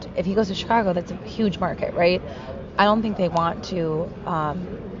 And if he goes to Chicago, that's a huge market, right? I don't think they want to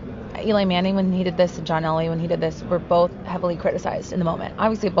Eli Manning, when he did this, and John Elway, when he did this, were both heavily criticized in the moment.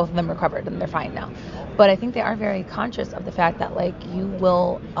 Obviously, both of them recovered, and they're fine now. But I think they are very conscious of the fact that, like, you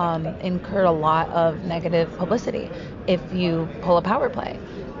will incur a lot of negative publicity if you pull a power play.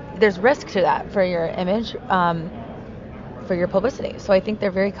 There's risk to that for your image, for your publicity. So I think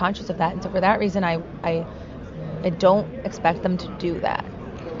they're very conscious of that. And so for that reason, I don't expect them to do that.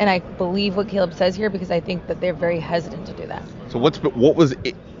 And I believe what Caleb says here because I think that they're very hesitant to do that. So what was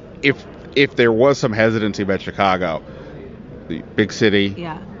if there was some hesitancy about Chicago, the big city,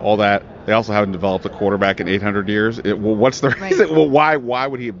 all that, they also haven't developed a quarterback in 800 years. What's the reason? Right. Well, why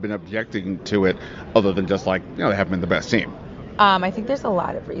would he have been objecting to it other than just like, they haven't been the best team? I think there's a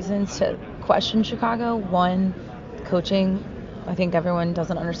lot of reasons to question Chicago. One, coaching. I think everyone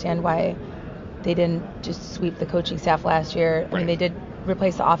doesn't understand why they didn't just sweep the coaching staff last year. Right. I mean, they did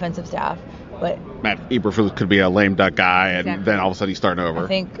replace the offensive staff, but Matt Eberflus could be a lame duck guy, and then all of a sudden he's starting over. I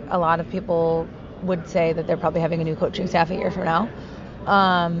think a lot of people would say that they're probably having a new coaching staff a year from now.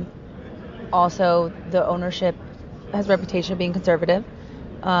 Also, the ownership has a reputation of being conservative.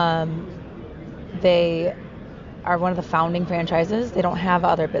 They are one of the founding franchises. They don't have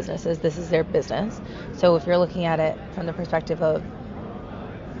other businesses. This is their business. So if you're looking at it from the perspective of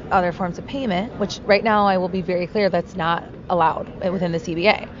other forms of payment, which right now I will be very clear that's not allowed within the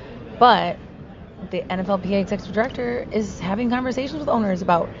CBA, but the NFLPA executive director is having conversations with owners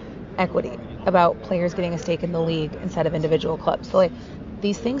about equity, about players getting a stake in the league instead of individual clubs. So like,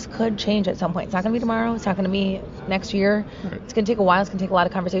 these things could change at some point. It's not going to be tomorrow. It's not going to be next year. Right. It's going to take a while. It's going to take a lot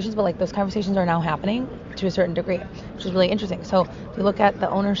of conversations, but like those conversations are now happening to a certain degree, which is really interesting. So if you look at the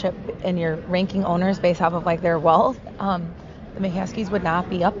ownership and you're ranking owners based off of like their wealth, the McCaskies would not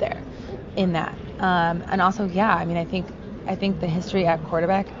be up there in that. And also, I mean, I think the history at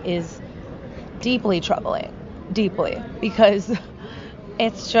quarterback is deeply troubling, because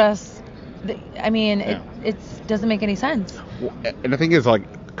it's just, it doesn't make any sense. Well, and the thing is,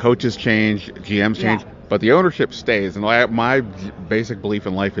 like, coaches change, GMs change, but the ownership stays. And my basic belief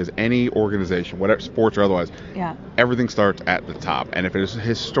in life is any organization, whatever, sports or otherwise, everything starts at the top. And if it is a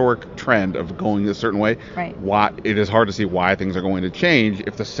historic trend of going a certain way, why it is hard to see why things are going to change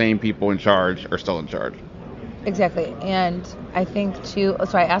if the same people in charge are still in charge. Exactly. And I think, too,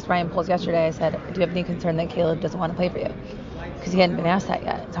 so I asked Ryan Poles yesterday, I said, do you have any concern that Caleb doesn't want to play for you? Because he hadn't been asked that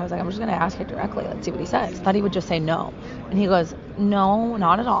yet. So I was like, I'm just going to ask her directly. Let's see what he says. I thought he would just say no. And he goes, no,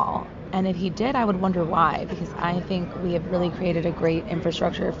 not at all. And if he did, I would wonder why. Because I think we have really created a great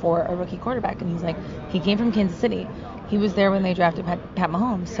infrastructure for a rookie quarterback. And he's like, he came from Kansas City. He was there when they drafted Pat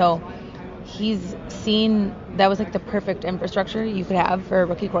Mahomes. So he's seen that was like the perfect infrastructure you could have for a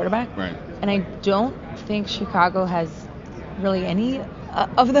rookie quarterback. Right. And I don't think Chicago has really any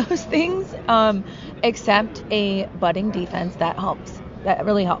of those things, except a budding defense that helps. That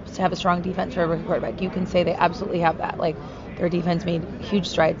really helps to have a strong defense for a rookie quarterback. You can say they absolutely have that. Like, their defense made huge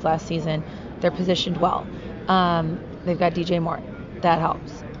strides last season. They're positioned well. They've got DJ Moore. That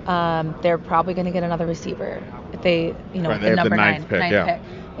helps. They're probably going to get another receiver if they, the number ninth pick.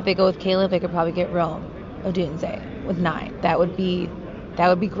 If they go with Caleb, they could probably get Rome Odunze with 9. That would be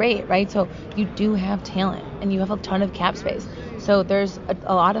great, right? So you do have talent, and you have a ton of cap space. So there's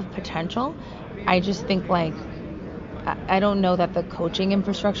a lot of potential. I just think, like, I don't know that the coaching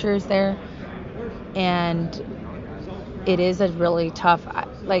infrastructure is there, and it is a really tough,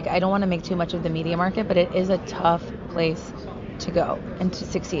 like, I don't want to make too much of the media market, but it is a tough place to go and to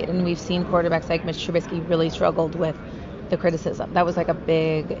succeed. And we've seen quarterbacks like Mitch Trubisky really struggled with the criticism. That was like a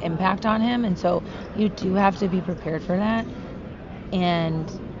big impact on him, and so you do have to be prepared for that,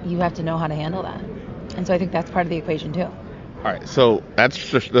 and you have to know how to handle that. And so I think that's part of the equation too. All right, so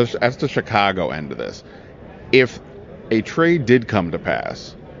that's the Chicago end of this. If a trade did come to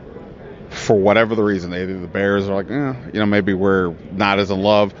pass, for whatever the reason, either the Bears are like, maybe we're not as in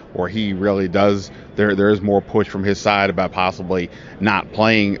love, or he really does. There is more push from his side about possibly not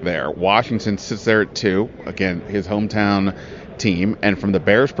playing there. Washington sits there at 2, again, his hometown team. And from the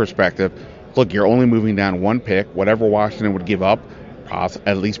Bears' perspective, look, you're only moving down 1 pick. Whatever Washington would give up,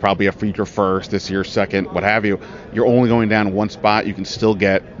 at least probably a future first, this year's second, what have you, you're only going down 1 spot. You can still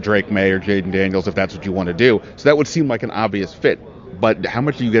get Drake May or Jaden Daniels if that's what you want to do. So that would seem like an obvious fit. But how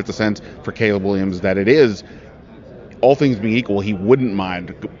much do you get the sense for Caleb Williams that it is, all things being equal, he wouldn't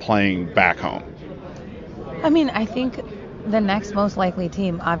mind playing back home? I mean, I think the next most likely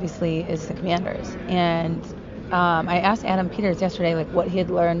team, obviously, is the Commanders. And I asked Adam Peters yesterday, like, what he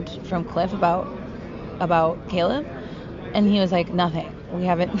had learned from Cliff about Caleb. And he was like, nothing. We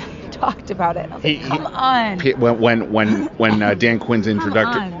haven't talked about it. I was like, come on. When Dan Quinn's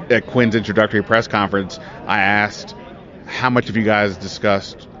introductory press conference, I asked, how much have you guys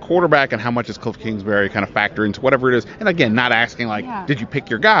discussed quarterback, and how much does Cliff Kingsbury kind of factor into whatever it is? And again, not asking did you pick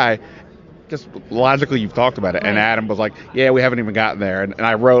your guy? Just logically, you've talked about it. Right. And Adam was like, yeah, we haven't even gotten there. And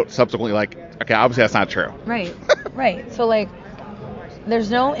I wrote subsequently okay, obviously that's not true. Right, right. So, there's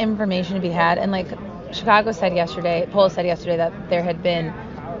no information to be had. And, Chicago said yesterday, Poles said yesterday that there had been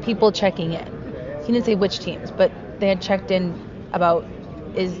people checking in. He didn't say which teams, but they had checked in about,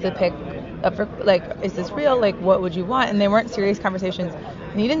 is the pick up for, is this real? What would you want? And they weren't serious conversations.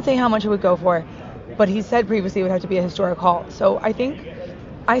 And he didn't say how much it would go for, but he said previously it would have to be a historic haul. So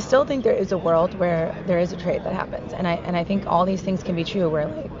I still think there is a world where there is a trade that happens. And I think all these things can be true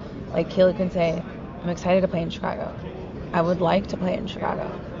where, Caleb can say, I'm excited to play in Chicago. I would like to play in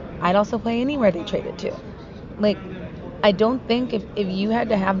Chicago. I'd also play anywhere they traded to. I don't think if you had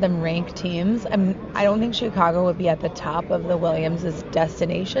to have them rank teams, I don't think Chicago would be at the top of the Williams'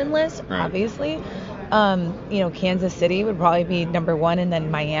 destination list, right. Obviously. Kansas City would probably be number 1 and then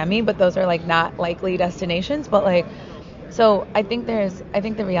Miami, but those are not likely destinations. But so I think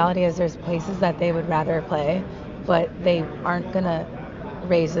the reality is there's places that they would rather play, but they aren't going to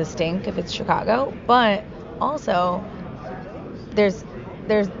raise the stink if it's Chicago. But also there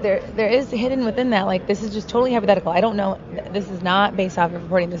is hidden within that, this is just totally hypothetical. I don't know. This is not based off of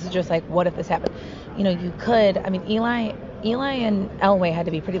reporting. This is just what if this happened? You could, Eli and Elway had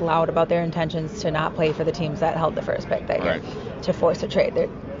to be pretty loud about their intentions to not play for the teams that held the first pick that year, to force a trade.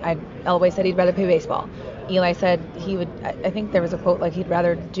 Elway said he'd rather play baseball. Eli said he would, I think there was a quote, he'd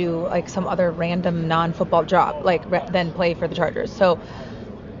rather do, some other random non-football job, than play for the Chargers. So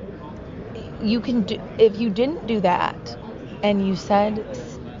you can do, if you didn't do that, and you said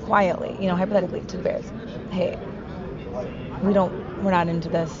quietly, hypothetically to the Bears, hey, we're not into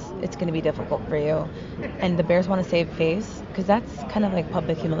this. It's going to be difficult for you. And the Bears want to save face, because that's kind of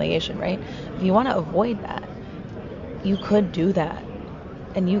public humiliation, right? If you want to avoid that, you could do that.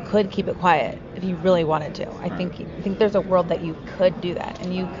 And you could keep it quiet if you really wanted to. I think there's a world that you could do that.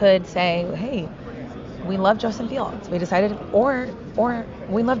 And you could say, hey, we love Justin Fields. We decided, or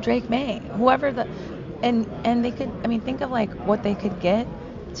we love Drake May. Whoever and they could, think of what they could get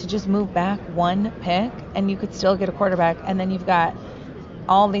to just move back one pick, and you could still get a quarterback, and then you've got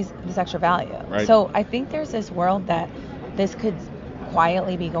all this extra value. Right. So I think there's this world that this could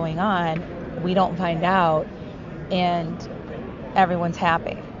quietly be going on. We don't find out, and everyone's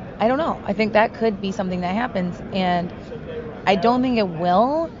happy. I don't know. I think that could be something that happens, and I don't think it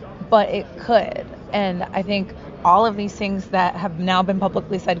will, but it could. And I think all of these things that have now been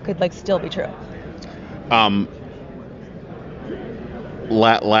publicly said could still be true.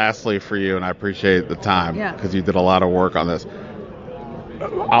 Lastly for you, and I appreciate the time because you did a lot of work on this.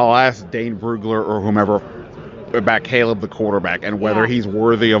 I'll ask Dane Brugler or whomever about Caleb, the quarterback, and whether he's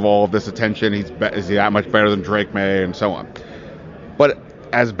worthy of all of this attention. Is he that much better than Drake May and so on? But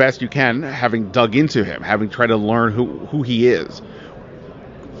as best you can, having dug into him, having tried to learn who he is,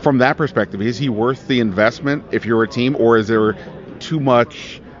 from that perspective, is he worth the investment if you're a team, or is there too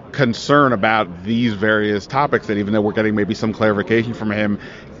much concern about these various topics that even though we're getting maybe some clarification from him,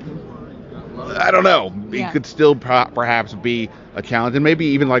 I don't know, he could still perhaps be a challenge, and maybe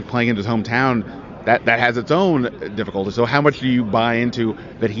even playing in his hometown, that has its own difficulty. So how much do you buy into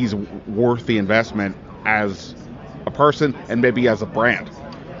that he's worth the investment as a person and maybe as a brand?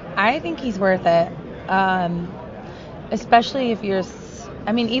 I think he's worth it, especially if you're,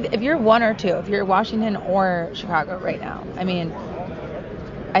 if you're one or two, if you're Washington or Chicago right now.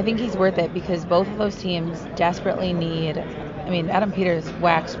 I think he's worth it because both of those teams desperately need. Adam Peters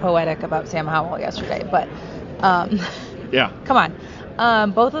waxed poetic about Sam Howell yesterday, but come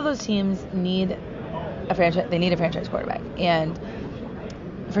on, both of those teams need a franchise. They need a franchise quarterback, and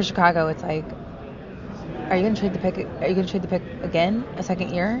for Chicago, it's are you going to trade the pick? Are you going to trade the pick again, a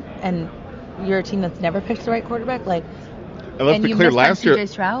second year, and you're a team that's never picked the right quarterback? And let's be clear, last year,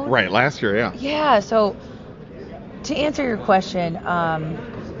 right? Last year, yeah. Yeah. So to answer your question, I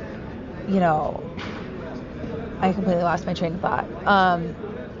completely lost my train of thought.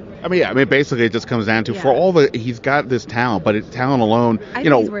 Basically, it just comes down to for all he's got this talent, but talent alone, I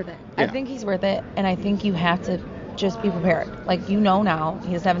think he's worth it. Yeah. I think he's worth it, and I think you have to just be prepared. Now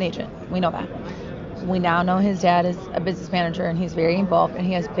he doesn't have an agent. We know that. We now know his dad is a business manager, and he's very involved, and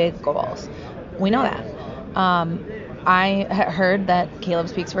he has big goals. We know that. I heard that Caleb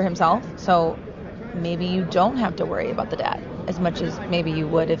speaks for himself, so maybe you don't have to worry about the dad as much as maybe you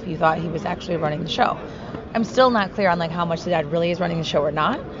would if you thought he was actually running the show. I'm still not clear on how much the dad really is running the show or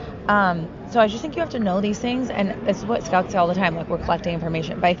not. So I just think you have to know these things, and this is what scouts say all the time, we're collecting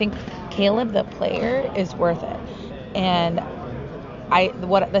information. But I think Caleb, the player, is worth it. And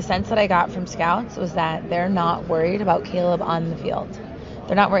the sense that I got from scouts was that they're not worried about Caleb on the field.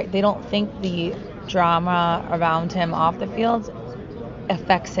 They're not worried. They don't think the drama around him off the field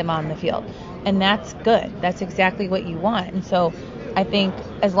affects him on the field. And that's good. That's exactly what you want. And so I think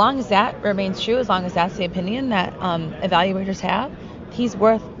as long as that remains true, as long as that's the opinion that evaluators have,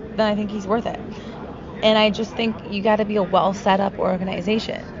 then I think he's worth it. And I just think you got to be a well set up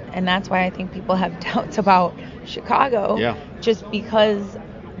organization. And that's why I think people have doubts about Chicago. Yeah. Just because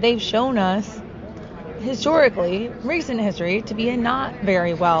they've shown us historically, recent history, to be a not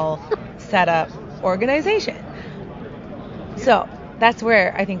very well set up organization. So that's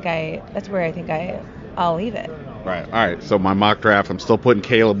where I think I'll leave it. Right. All right. So my mock draft, I'm still putting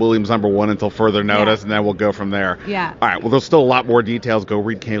Caleb Williams number 1 until further notice, Yeah. and then we'll go from there. Yeah. All right. Well, there's still a lot more details. Go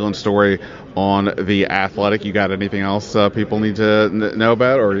read Kalyn's story on The Athletic. You got anything else people need to know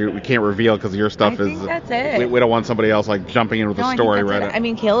about, or we can't reveal because your stuff I think that's it. We don't want somebody else like jumping in with a story right I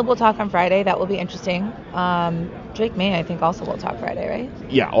mean, Caleb will talk on Friday. That will be interesting. Drake May, I think, also will talk Friday, right?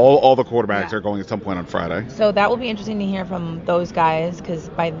 Yeah. All the quarterbacks are going at some point on Friday. So that will be interesting to hear from those guys because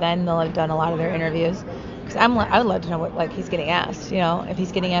by then they'll have done a lot of their interviews. Because I would love to know what he's getting asked. If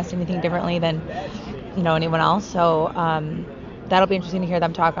he's getting asked anything differently than anyone else. So that'll be interesting to hear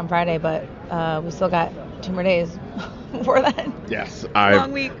them talk on Friday. But we still got 2 more days before then. Yes,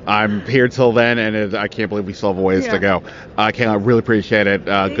 Long week. I'm here till then, and I can't believe we still have a ways to go. Kalyn, I really appreciate it.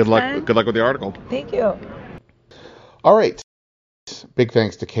 Thanks, good luck. man. Good luck with the article. Thank you. All right. Big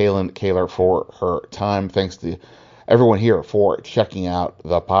thanks to Kalyn Kahler for her time. Thanks to everyone here for checking out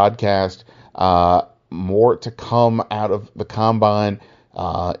the podcast. More to come out of the Combine.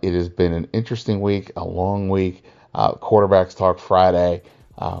 It has been an interesting week, a long week. Quarterbacks Talk Friday.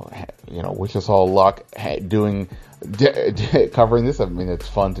 Wish us all luck covering this. I mean, it's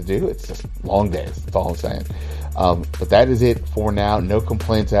fun to do. It's just long days. That's all I'm saying. But that is it for now. No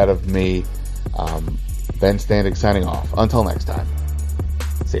complaints out of me. Ben Standig signing off. Until next time.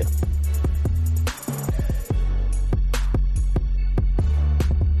 See ya.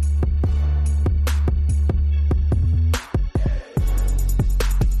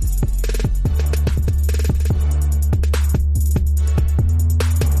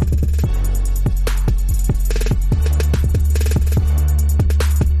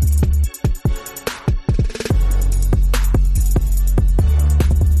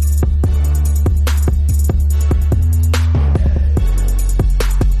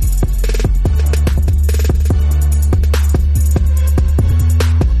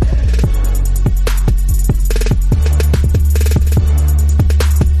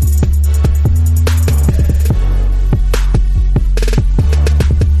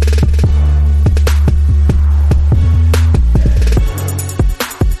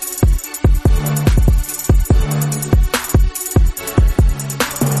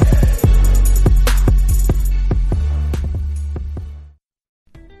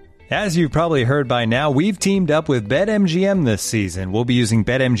 As you've probably heard by now, we've teamed up with BetMGM this season. We'll be using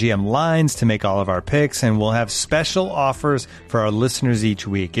BetMGM lines to make all of our picks, and we'll have special offers for our listeners each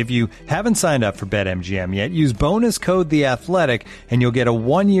week. If you haven't signed up for BetMGM yet, use bonus code The Athletic, and you'll get a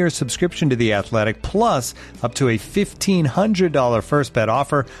 1-year subscription to The Athletic, plus up to a $1,500 first bet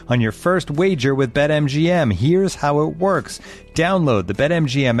offer on your first wager with BetMGM. Here's how it works. Download the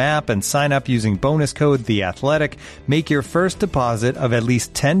BetMGM app and sign up using bonus code The Athletic. Make your first deposit of at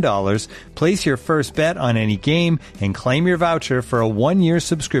least $10. Place your first bet on any game and claim your voucher for a 1-year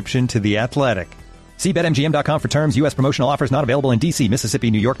subscription to The Athletic. See BetMGM.com for terms. U.S. promotional offers not available in D.C.,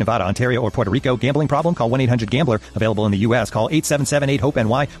 Mississippi, New York, Nevada, Ontario, or Puerto Rico. Gambling problem? Call 1-800-GAMBLER. Available in the U.S. Call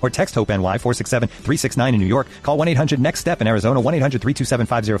 877-8-HOPE-NY or text HOPE-NY 467-369 in New York. Call 1-800-NEXT-STEP in Arizona.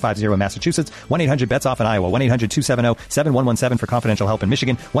 1-800-327-5050 in Massachusetts. 1-800-BETS-OFF in Iowa. 1-800-270-7117 for confidential help in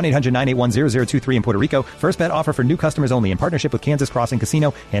Michigan. 1-800-981-0023 in Puerto Rico. First bet offer for new customers only in partnership with Kansas Crossing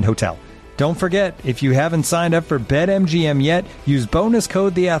Casino and Hotel. Don't forget, if you haven't signed up for BetMGM yet, use bonus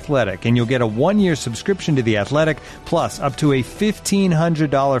code The Athletic, and you'll get a 1-year subscription to The Athletic, plus up to a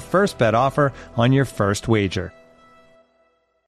 $1,500 first bet offer on your first wager.